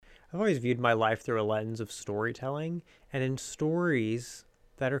I've always viewed my life through a lens of storytelling, and in stories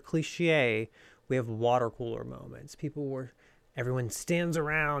that are cliche, we have water cooler moments. Everyone stands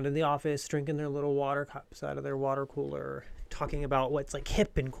around in the office drinking their little water cups out of their water cooler, talking about what's like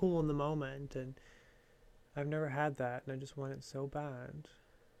hip and cool in the moment. And I've never had that, and I just want it so bad.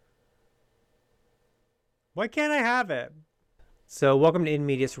 Why can't I have it? So welcome to In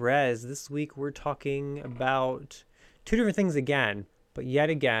Medias Res. This week we're talking about two different things again, but yet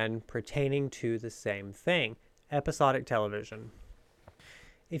again pertaining to the same thing, episodic television.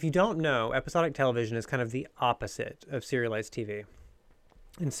 If you don't know, episodic television is kind of the opposite of serialized TV.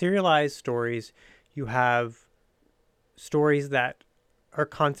 In serialized stories, you have stories that are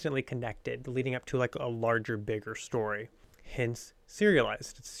constantly connected, leading up to like a larger, bigger story. Hence,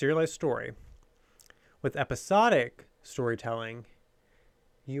 serialized. It's a serialized story. With episodic storytelling,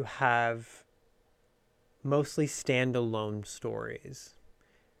 you have mostly standalone stories.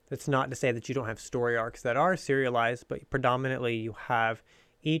 That's not to say that you don't have story arcs that are serialized, but predominantly you have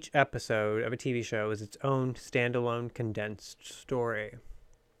each episode of a TV show is its own standalone condensed story.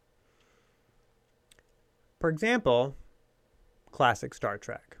 For example, classic Star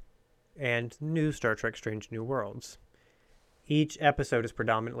Trek and new Star Trek Strange New Worlds. Each episode is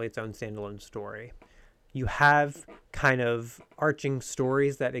predominantly its own standalone story. You have kind of arching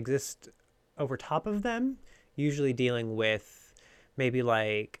stories that exist over top of them, usually dealing with maybe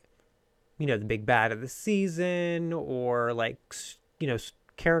like, the big bad of the season, or like,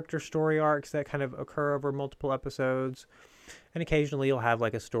 character story arcs that kind of occur over multiple episodes. And occasionally you'll have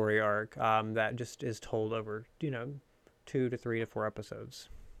like a story arc that just is told over, 2 to 3 to 4 episodes.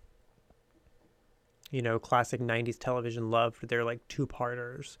 Classic 90s television loved their like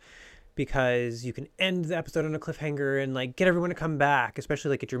two-parters, because you can end the episode on a cliffhanger and like get everyone to come back, especially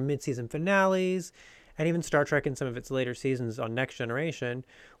like at your mid-season finales. And even Star Trek in some of its later seasons on Next Generation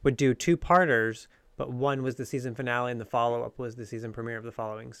would do two-parters, but one was the season finale and the follow-up was the season premiere of the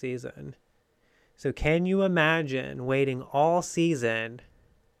following season. So can you imagine waiting all season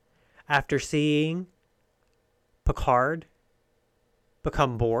after seeing Picard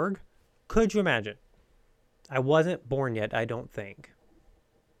become Borg? Could you imagine? I wasn't born yet, I don't think.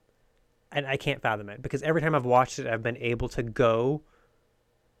 And I can't fathom it, because every time I've watched it, I've been able to go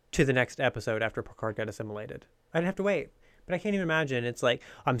to the next episode after Picard got assimilated. I didn't have to wait. But I can't even imagine. It's like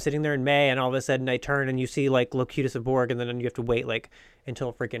I'm sitting there in May and all of a sudden I turn and you see like Locutus of Borg, and then you have to wait like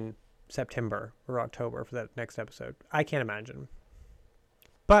until freaking September or October for that next episode. I can't imagine.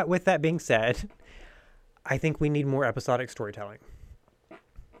 But with that being said, I think we need more episodic storytelling.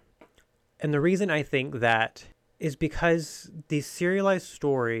 And the reason I think that is because these serialized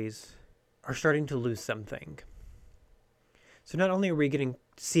stories are starting to lose something. So not only are we getting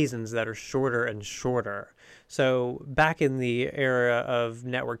seasons that are shorter and shorter. So back in the era of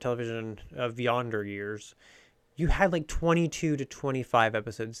network television of yonder years, you had like 22 to 25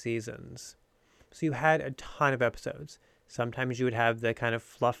 episode seasons. So you had a ton of episodes. Sometimes you would have the kind of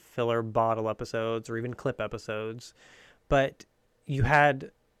fluff filler bottle episodes or even clip episodes, but you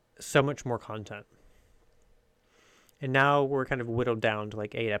had so much more content. And now we're kind of whittled down to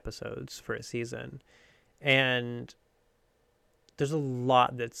like 8 episodes for a season. And there's a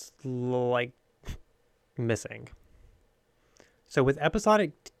lot that's like missing. So with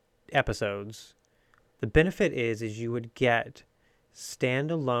episodic episodes, the benefit is you would get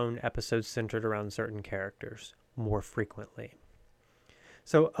standalone episodes centered around certain characters more frequently.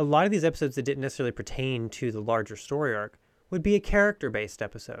 So a lot of these episodes that didn't necessarily pertain to the larger story arc would be a character-based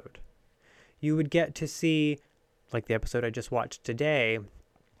episode. You would get to see, like the episode I just watched today,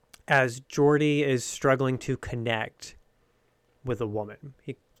 as Geordi is struggling to connect with a woman.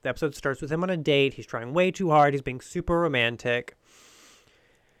 The episode starts with him on a date. He's trying way too hard. He's being super romantic.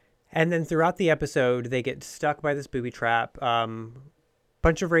 And then throughout the episode, they get stuck by this booby trap,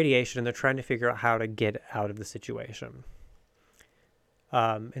 bunch of radiation, and they're trying to figure out how to get out of the situation.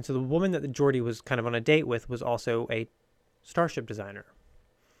 And so the woman that Geordi was kind of on a date with was also a starship designer.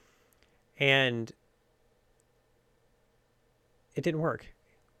 And it didn't work.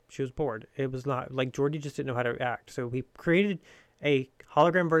 She was bored. It was not like Geordi just didn't know how to act. So he created a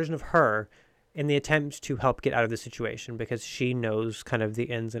hologram version of her in the attempt to help get out of the situation, because she knows kind of the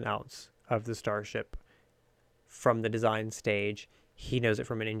ins and outs of the starship from the design stage. He knows it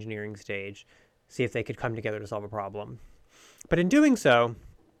from an engineering stage. See if they could come together to solve a problem. But in doing so,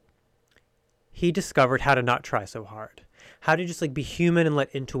 he discovered how to not try so hard. How to just like be human and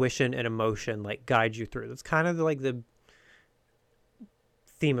let intuition and emotion like guide you through. That's kind of like the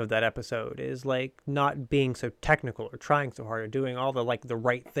theme of that episode is like not being so technical or trying so hard or doing all the like the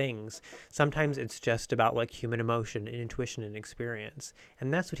right things. Sometimes it's just about like human emotion and intuition and experience.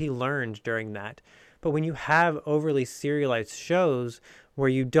 And that's what he learned during that. But when you have overly serialized shows where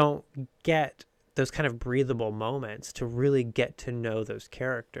you don't get those kind of breathable moments to really get to know those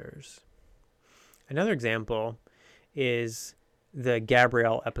characters. Another example is the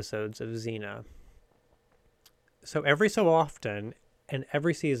Gabrielle episodes of Xena. So every so often, and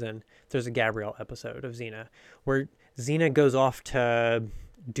every season, there's a Gabrielle episode of Xena where Xena goes off to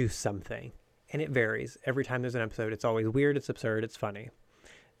do something. And it varies. Every time there's an episode, it's always weird, it's absurd, it's funny.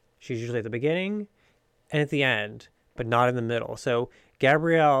 She's usually at the beginning and at the end, but not in the middle. So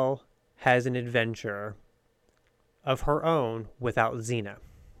Gabrielle has an adventure of her own without Xena.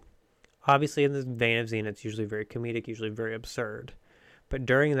 Obviously, in the vein of Xena, it's usually very comedic, usually very absurd. But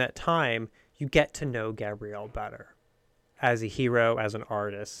during that time, you get to know Gabrielle better as a hero, as an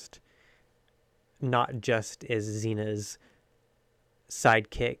artist, not just as Xena's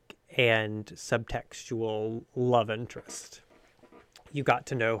sidekick and subtextual love interest. You got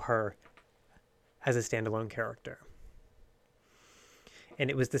to know her as a standalone character. And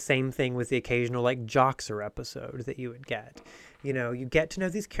it was the same thing with the occasional like Joxer episode that you would get. You know, you get to know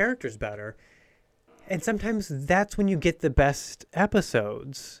these characters better. And sometimes that's when you get the best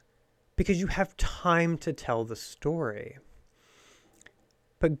episodes because you have time to tell the story.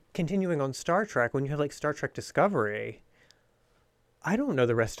 But continuing on Star Trek, when you have like Star Trek Discovery, I don't know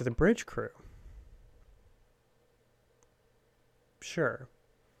the rest of the bridge crew. Sure.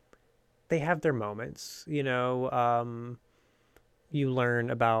 They have their moments, you know, you learn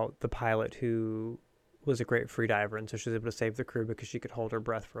about the pilot who was a great freediver, and so she was able to save the crew because she could hold her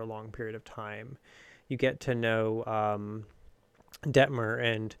breath for a long period of time. You get to know Detmer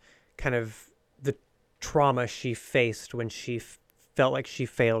and kind of the trauma she faced when she felt like she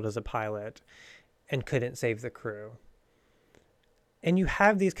failed as a pilot and couldn't save the crew. And you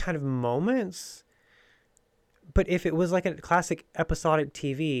have these kind of moments, but if it was like a classic episodic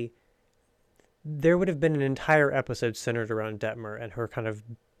TV, there would have been an entire episode centered around Detmer and her kind of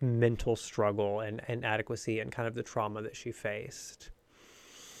mental struggle and inadequacy and kind of the trauma that she faced.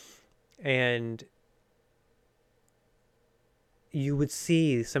 And you would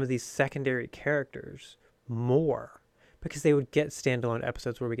see some of these secondary characters more because they would get standalone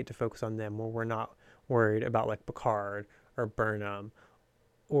episodes where we get to focus on them, where we're not worried about like Picard or Burnham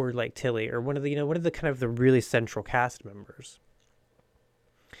or like Tilly or one of the kind of the really central cast members.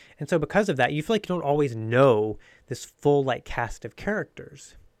 And so because of that, you feel like you don't always know this full like cast of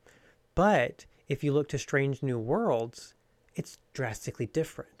characters. But if you look to Strange New Worlds, it's drastically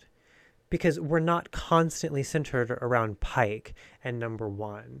different because we're not constantly centered around Pike and Number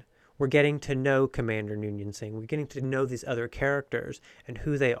One. We're getting to know Commander Noonien Singh. We're getting to know these other characters and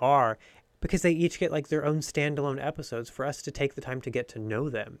who they are because they each get like their own standalone episodes for us to take the time to get to know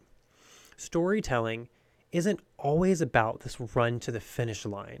them. Storytelling isn't always about this run to the finish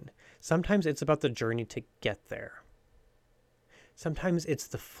line. Sometimes it's about the journey to get there. Sometimes it's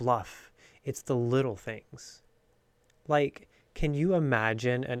the fluff. It's the little things. Like, can you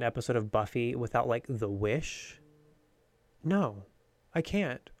imagine an episode of Buffy without, like, The Wish? No, I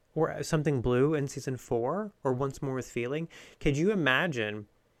can't. Or Something Blue in season 4, or Once More with Feeling. Could you imagine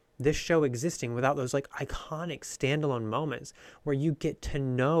this show existing without those, like, iconic standalone moments where you get to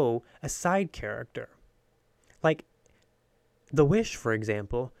know a side character? Like, The Wish, for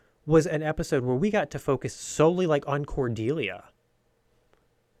example, was an episode where we got to focus solely like on Cordelia.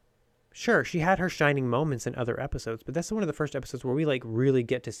 Sure, she had her shining moments in other episodes, but that's one of the first episodes where we like really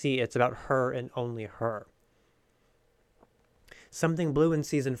get to see it's about her and only her. Something Blue in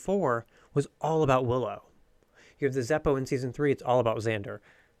season 4 was all about Willow. You have the Zeppo in season 3, it's all about Xander.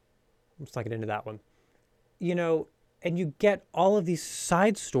 Let's not get into that one. You know, and you get all of these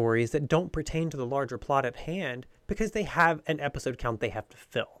side stories that don't pertain to the larger plot at hand because they have an episode count they have to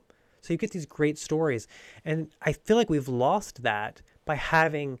fill. So you get these great stories. And I feel like we've lost that by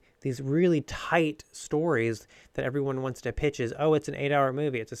having these really tight stories that everyone wants to pitch as, oh, it's an 8-hour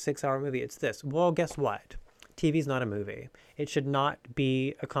movie, it's a 6-hour movie, it's this. Well, guess what? TV's not a movie. It should not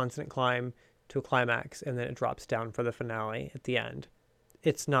be a constant climb to a climax and then it drops down for the finale at the end.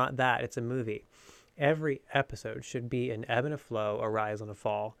 It's not that. It's a movie. Every episode should be an ebb and a flow, a rise and a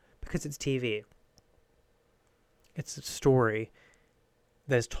fall, because it's TV. It's a story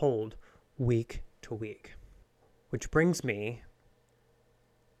that is told week to week. Which brings me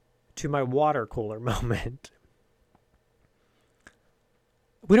to my water cooler moment.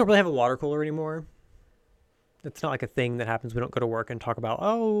 We don't really have a water cooler anymore. It's not like a thing that happens. We don't go to work and talk about,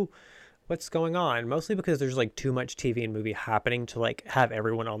 oh, what's going on? Mostly because there's like too much TV and movie happening to like have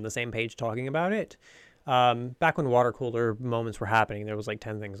everyone on the same page talking about it. Back when water cooler moments were happening, there was like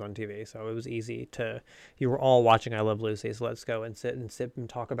 10 things on TV. So it was easy to, you were all watching I Love Lucy. So let's go and sit and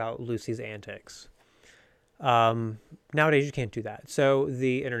talk about Lucy's antics. Nowadays you can't do that. So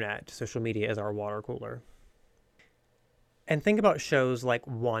the internet, social media is our water cooler. And think about shows like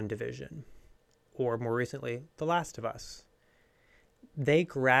WandaVision, or more recently, The Last of Us. They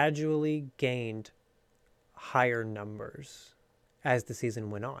gradually gained higher numbers as the season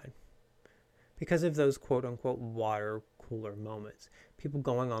went on because of those quote unquote water cooler moments, people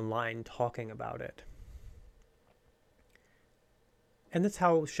going online talking about it. And that's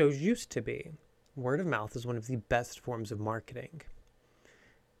how shows used to be. Word of mouth is one of the best forms of marketing.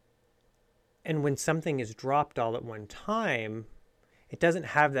 And when something is dropped all at one time, it doesn't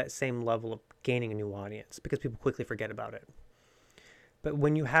have that same level of gaining a new audience because people quickly forget about it. But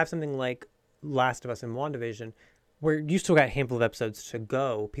when you have something like Last of Us and WandaVision, where you still got a handful of episodes to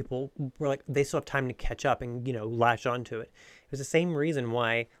go, people were like, they still have time to catch up and, latch onto it. It was the same reason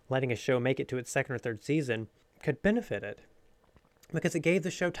why letting a show make it to its second or third season could benefit it. Because it gave the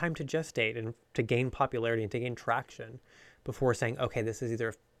show time to gestate and to gain popularity and to gain traction before saying, okay, this is either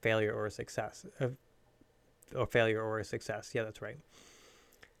a failure or a success. A failure or a success. Yeah, that's right.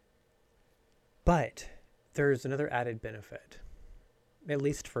 But there's another added benefit, at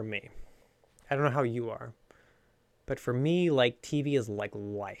least for me. I don't know how you are, but for me, like, TV is like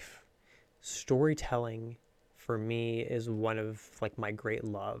life. Storytelling for me is one of like my great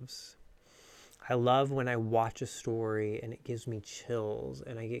loves. I love when I watch a story and it gives me chills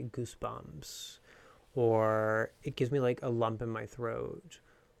and I get goosebumps, or it gives me like a lump in my throat,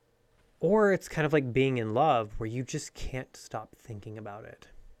 or it's kind of like being in love where you just can't stop thinking about it.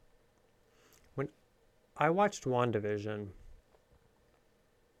 When I watched WandaVision,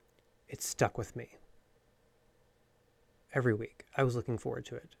 it stuck with me. Every week, I was looking forward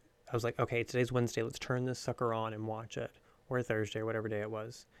to it. I was like, okay, today's Wednesday, let's turn this sucker on and watch it, or Thursday, or whatever day it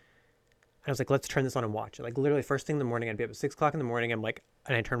was. I was like, let's turn this on and watch it. Like literally first thing in the morning, I'd be up at 6 o'clock in the morning. I'm like,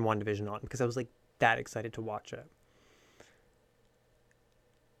 and I turned WandaVision on because I was like that excited to watch it.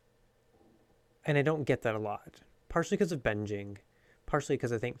 And I don't get that a lot. Partially because of binging. Partially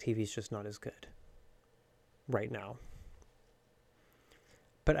because I think TV's just not as good right now.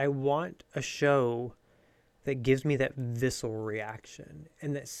 But I want a show that gives me that visceral reaction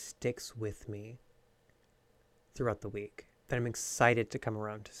and that sticks with me throughout the week, that I'm excited to come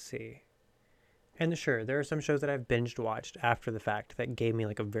around to see. And sure, there are some shows that I've binged watched after the fact that gave me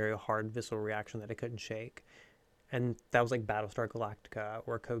like a very hard visceral reaction that I couldn't shake. And that was like Battlestar Galactica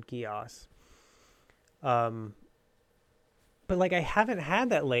or Code Geass. But like I haven't had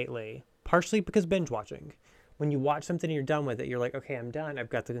that lately, partially because binge watching. When you watch something and you're done with it, you're like, okay, I'm done.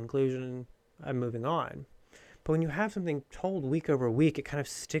 I've got the conclusion. I'm moving on. But when you have something told week over week, it kind of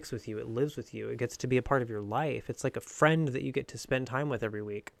sticks with you. It lives with you. It gets to be a part of your life. It's like a friend that you get to spend time with every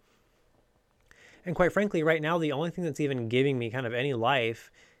week. And quite frankly, right now, the only thing that's even giving me kind of any life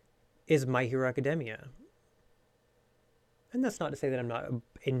is My Hero Academia. And that's not to say that I'm not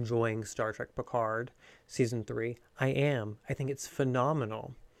enjoying Star Trek Picard Season 3. I am. I think it's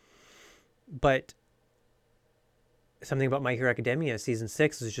phenomenal. But something about My Hero Academia Season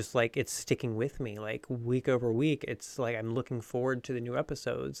 6 is just like, it's sticking with me. Like week over week, it's like I'm looking forward to the new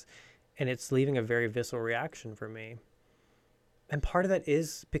episodes. And it's leaving a very visceral reaction for me. And part of that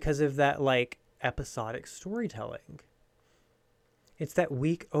is because of that like episodic storytelling. It's that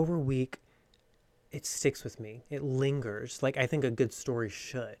week over week, it sticks with me. It lingers like I think a good story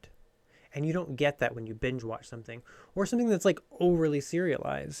should. And you don't get that when you binge watch something or something that's like overly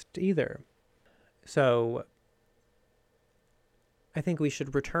serialized either. So I think we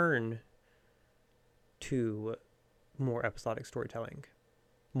should return to more episodic storytelling.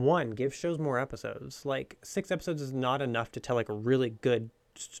 One, give shows more episodes. Like 6 episodes is not enough to tell like a really good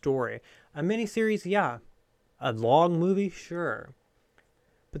story. A miniseries, yeah. A long movie, sure.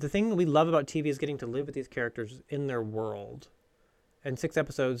 But the thing that we love about TV is getting to live with these characters in their world. And 6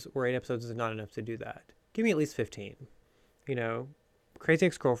 episodes or 8 episodes is not enough to do that. Give me at least 15. Crazy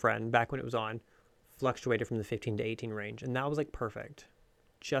Ex-Girlfriend, back when it was on, fluctuated from the 15 to 18 range. And that was like perfect.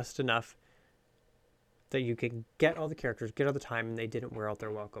 Just enough that you could get all the characters, get all the time, and they didn't wear out their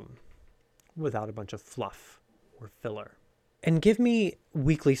welcome without a bunch of fluff or filler. And give me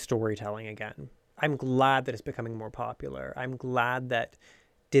weekly storytelling again. I'm glad that it's becoming more popular. I'm glad that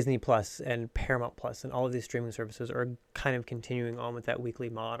Disney Plus and Paramount Plus and all of these streaming services are kind of continuing on with that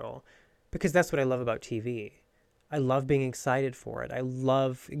weekly model, because that's what I love about TV. I love being excited for it. I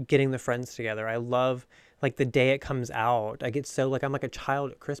love getting the friends together. I love like the day it comes out. I get so like, I'm like a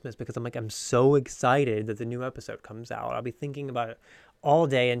child at Christmas because I'm like, I'm so excited that the new episode comes out. I'll be thinking about it all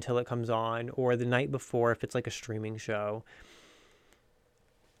day until it comes on, or the night before if it's like a streaming show.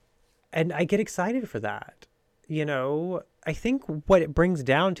 And I get excited for that. You know, I think what it brings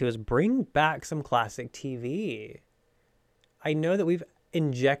down to is bring back some classic TV. I know that we've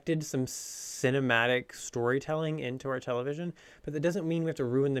injected some cinematic storytelling into our television, but that doesn't mean we have to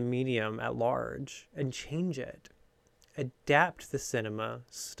ruin the medium at large and change it. Adapt the cinema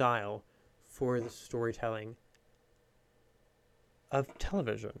style for the storytelling of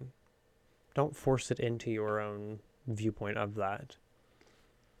television. Don't force it into your own viewpoint of that.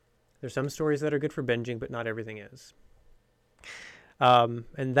 There's some stories that are good for binging, but not everything is. And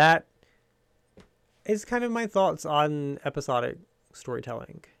that is kind of my thoughts on episodic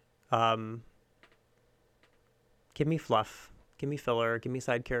storytelling. Give me fluff, give me filler, give me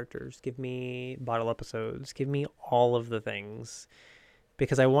side characters, give me bottle episodes, give me all of the things,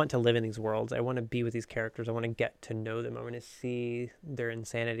 because I want to live in these worlds. I want to be with these characters. I want to get to know them. I want to see their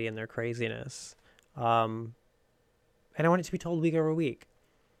insanity and their craziness. And I want it to be told week over week.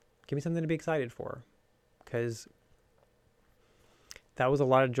 Give me something to be excited for, because that was a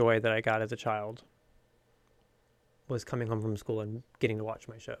lot of joy that I got as a child, was coming home from school and getting to watch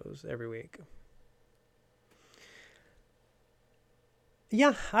my shows every week.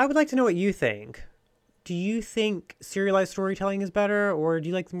 Yeah, I would like to know what you think. Do you think serialized storytelling is better, or do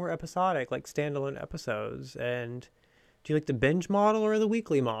you like the more episodic, like standalone episodes? And do you like the binge model or the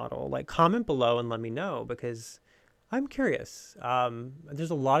weekly model? Like, comment below and let me know, because I'm curious. There's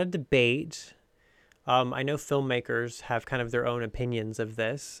a lot of debate. I know filmmakers have kind of their own opinions of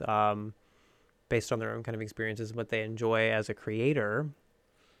this, based on their own kind of experiences and what they enjoy as a creator.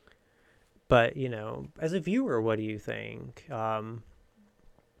 But, you know, as a viewer, what do you think? And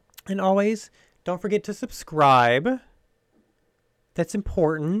always, don't forget to subscribe. That's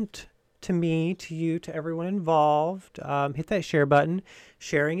important to me, to you, to everyone involved. Hit that share button.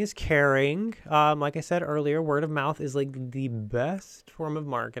 Sharing is caring. Like I said earlier, word of mouth is like the best form of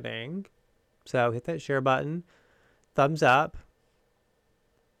marketing. So hit that share button. Thumbs up.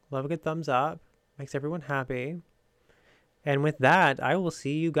 Love a good thumbs up. Makes everyone happy. And with that, I will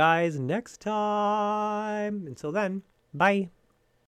see you guys next time. Until then, bye.